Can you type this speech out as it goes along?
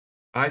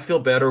I feel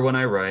better when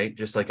I write,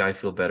 just like I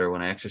feel better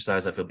when I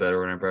exercise. I feel better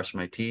when I brush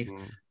my teeth.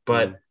 Mm-hmm.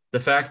 But the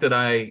fact that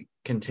I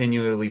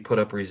continually put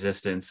up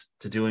resistance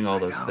to doing all I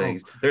those know.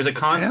 things, there's a I know.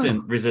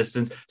 constant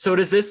resistance. So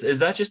is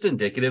that just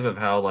indicative of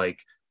how like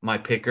my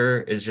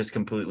picker is just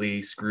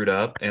completely screwed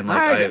up and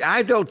like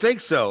I don't think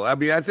so. I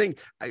mean, I think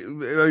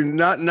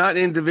not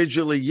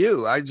individually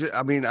you.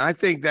 I mean, I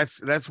think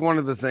that's one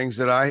of the things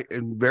that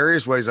in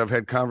various ways I've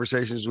had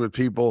conversations with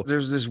people.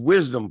 There's this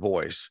wisdom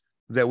voice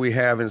that we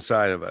have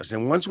inside of us,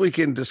 and once we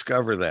can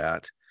discover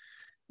that,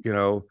 you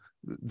know,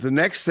 the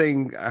next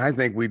thing I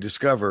think we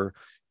discover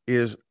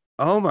is,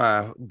 oh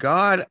my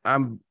God,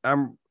 I'm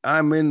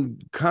in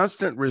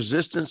constant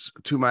resistance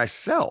to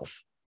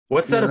myself.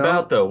 what's You that know,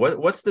 about though?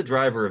 What's the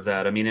driver of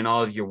that? I mean, in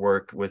all of your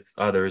work with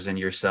others and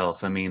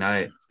yourself. I mean,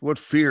 I what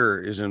fear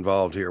is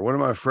involved here? What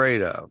am I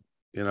afraid of?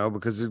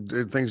 Because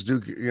things do,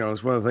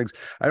 it's one of the things.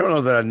 I don't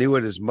know that I knew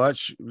it as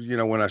much,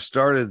 when I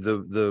started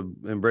the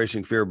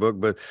Embracing Fear book,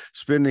 but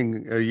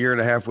spending a year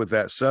and a half with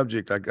that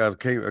subject, I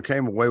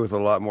came away with a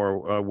lot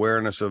more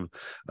awareness of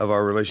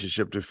our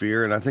relationship to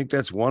fear, and I think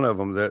that's one of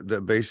them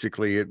that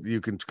basically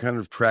you can kind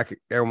of track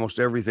almost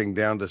everything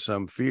down to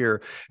some fear,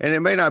 and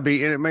it may not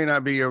be, a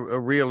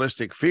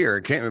realistic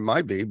fear. It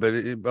might be, but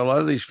a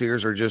lot of these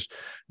fears are just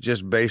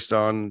based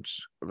on,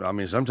 I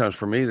mean, sometimes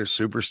for me, there's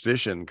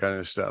superstition kind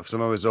of stuff.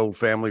 Some of it's old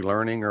family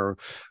learning or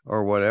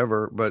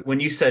whatever. But when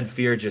you said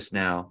fear just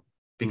now,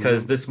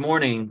 because mhm. this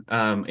morning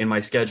in my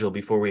schedule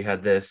before we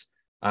had this,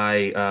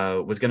 I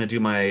was going to do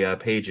my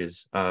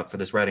pages for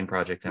this writing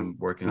project I'm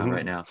working on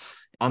right Mhm. now.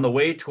 On the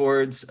way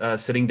towards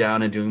sitting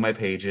down and doing my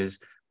pages,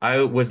 I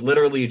was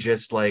literally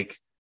just like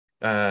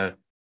uh,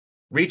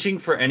 reaching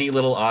for any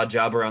little odd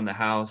job around the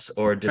house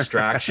or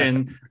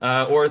distraction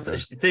or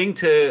thing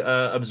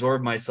to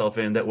absorb myself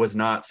in that was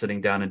not sitting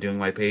down and doing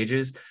my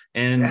pages.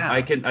 And Yeah.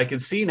 I can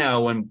see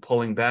now when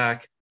pulling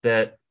back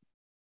that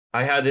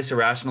I had this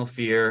irrational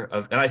fear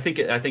of, and I think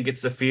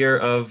it's the fear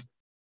of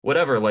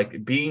whatever,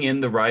 like being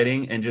in the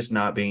writing and just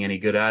not being any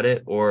good at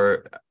it,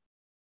 or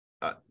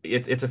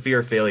it's a fear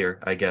of failure,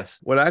 I guess.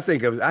 What I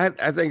think of, I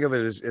think of it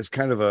as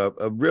kind of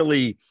a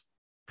really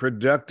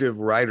productive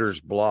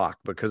writer's block,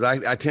 because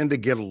I tend to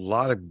get a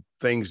lot of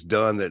things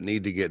done that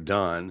need to get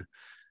done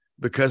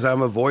because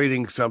I'm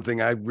avoiding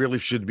something I really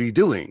should be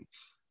doing.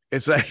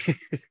 It's like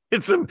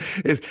it's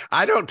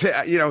I don't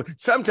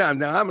sometimes,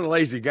 now I'm a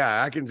lazy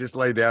guy. I can just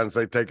lay down and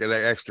say take an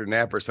extra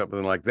nap or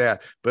something like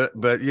that. But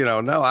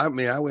no, I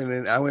mean, I went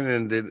in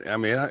and did, I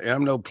mean,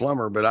 I'm no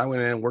plumber, but I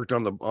went in and worked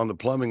on the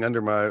plumbing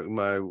under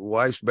my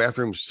wife's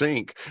bathroom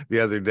sink the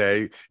other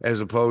day,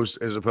 as opposed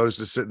to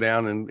sit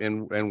down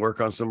and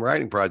work on some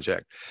writing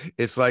project.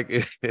 It's like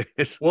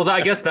it's Well,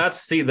 I guess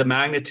that's see the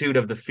magnitude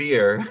of the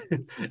fear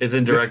is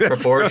in direct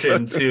that's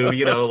proportion to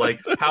like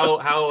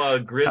how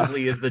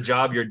grisly is the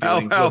job you're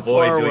doing to how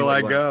avoid far doing will what I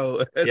you want.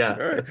 go? That's Yeah.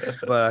 right.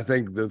 But I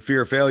think the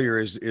fear of failure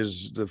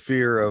is the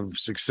fear of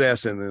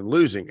success and then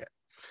losing it.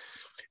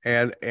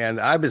 And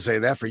I've been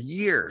saying that for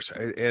years,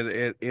 and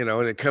and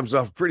it comes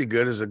off pretty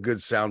good as a good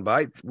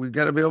soundbite. We've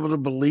got to be able to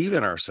believe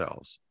in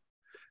ourselves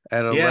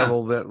at a Yeah.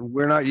 level that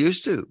we're not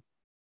used to.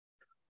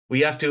 We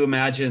have to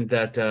imagine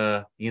that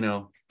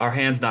our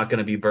hand's not going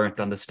to be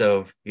burnt on the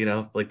stove,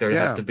 like there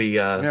has Yeah, to be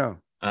yeah.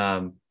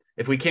 um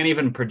if we can't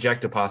even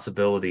project a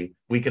possibility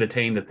we could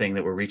attain the thing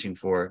that we're reaching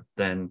for,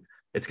 then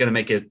it's going to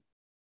make it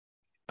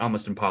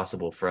almost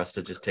impossible for us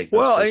to just take those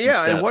Well, first few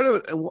yeah, steps.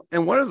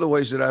 and one of the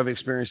ways that I've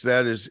experienced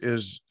that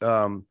is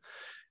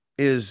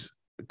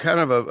kind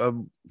of a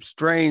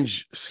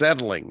strange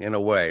settling in a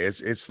way.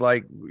 It's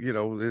like,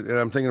 and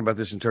I'm thinking about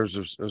this in terms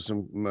of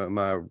some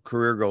my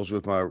career goals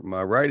with my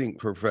writing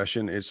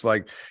profession. It's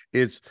like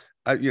it's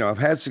I've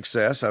had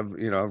success. I've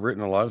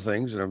written a lot of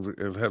things, and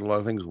I've had a lot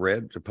of things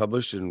read,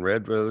 published, and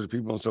read by other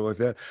people and stuff like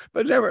that.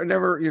 But never,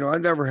 I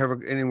never have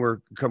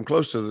anywhere come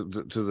close to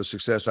the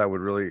success I would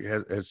really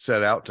had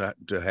set out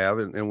to have,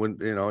 and when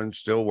and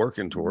still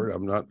working toward.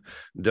 I'm not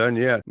done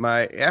yet.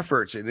 My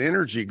efforts and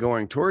energy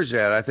going towards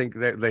that, I think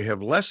that they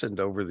have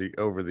lessened over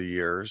the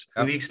years.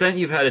 To the extent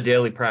you've had a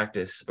daily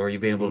practice or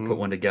you've been able to put Mm-hmm.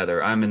 one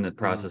together, I'm in the Mm-hmm.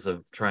 process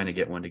of trying to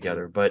get one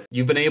together, but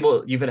you've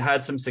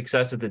had some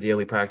success at the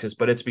daily practice,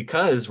 but it's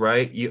because, right,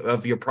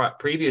 of your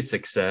previous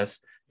success,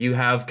 you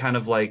have kind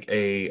of like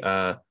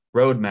a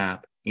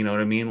roadmap. You know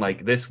what I mean?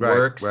 Like this Right,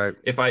 works. right.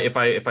 If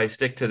I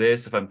stick to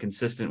this, if I'm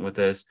consistent with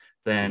this,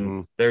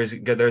 then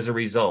Mm-hmm. there's a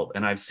result,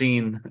 and I've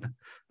seen the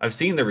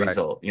Right,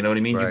 result. You know what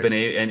I mean? You've right,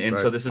 been and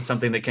right. so this is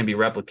something that can be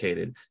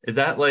replicated. Is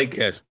that like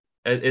Yes.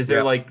 is there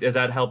Yeah, like is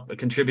that help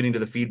contributing to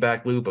the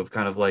feedback loop of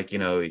kind of like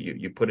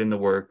you put in the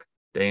work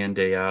day in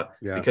day out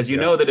yeah, because you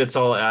yeah. know that it's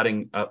all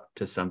adding up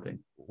to something.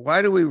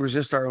 Why do we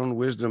resist our own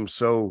wisdom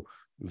so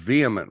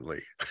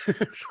vehemently?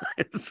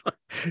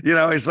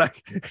 It's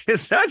like,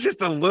 it's not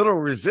just a little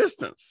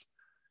resistance,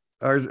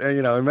 or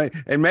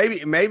and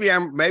maybe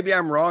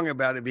I'm wrong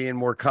about it being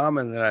more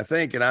common than I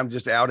think, and I'm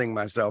just outing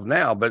myself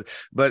now. But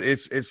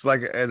it's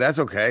like that's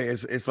okay.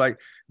 It's like,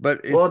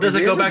 but Well, does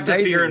it it go is back to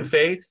fear and amazing,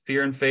 faith?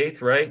 Fear and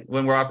faith, right?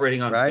 When we're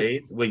operating on right?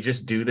 faith, we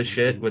just do the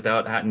shit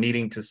without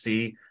needing to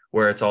see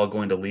where it's all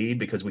going to lead,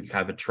 because we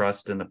have a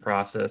trust in the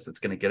process that's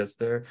going to get us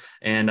there.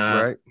 And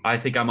Right. I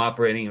think I'm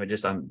operating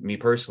just on me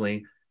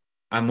personally.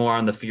 I'm more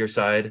on the fear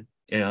side.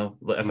 You know,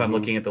 if I'm Mm-hmm.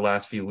 looking at the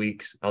last few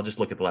weeks, I'll just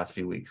look at the last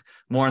few weeks,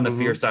 more on the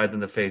fear Mm-hmm. side than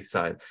the faith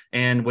side.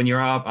 And when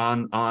you're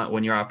on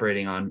when you're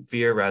operating on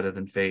fear rather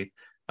than faith,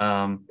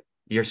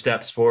 your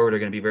steps forward are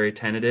going to be very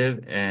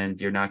tentative,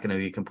 and you're not going to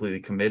be completely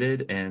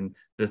committed, and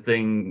the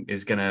thing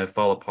is going to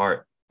fall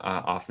apart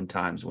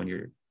oftentimes when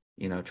you're,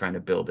 you know, trying to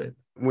build it.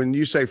 When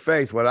you say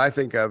faith, what I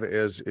think of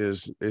is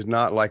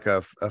not like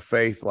a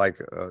faith, like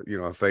you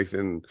know, a faith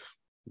in,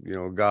 you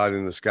know, God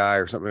in the sky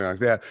or something like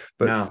that,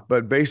 No,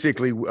 but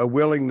basically a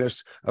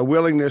willingness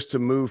to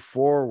move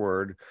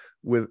forward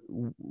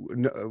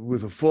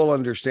with a full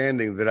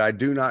understanding that I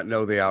do not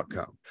know the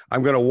outcome.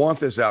 I'm going to want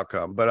this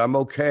outcome, but I'm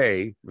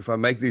okay if I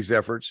make these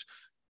efforts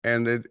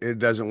and it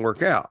doesn't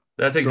work out.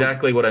 that's So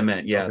exactly what I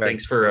meant. Yeah, okay,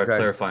 thanks for okay,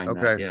 clarifying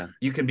that. okay. Yeah,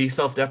 you can be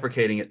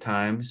self-deprecating at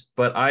times,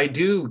 but I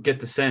do get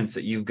the sense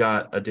that you've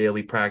got a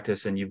daily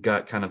practice, and you've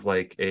got kind of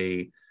like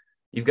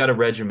you've got a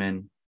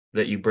regimen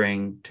that you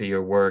bring to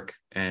your work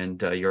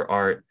and your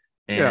art,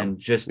 Yeah, and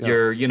just yeah.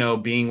 your, you know,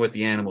 being with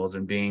the animals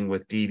and being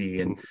with Dee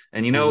Dee,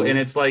 and you know, Mm-hmm. and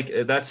it's like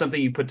that's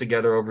something you put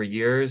together over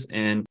years,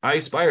 and I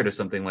aspire to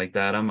something like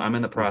that. I'm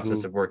in the Mm-hmm.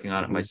 process of working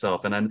on it Mm-hmm.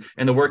 myself, and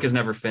the work is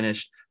never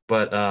finished,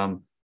 but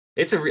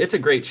it's a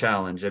great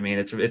challenge. I mean,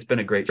 it's been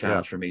a great Yeah.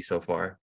 challenge for me so far.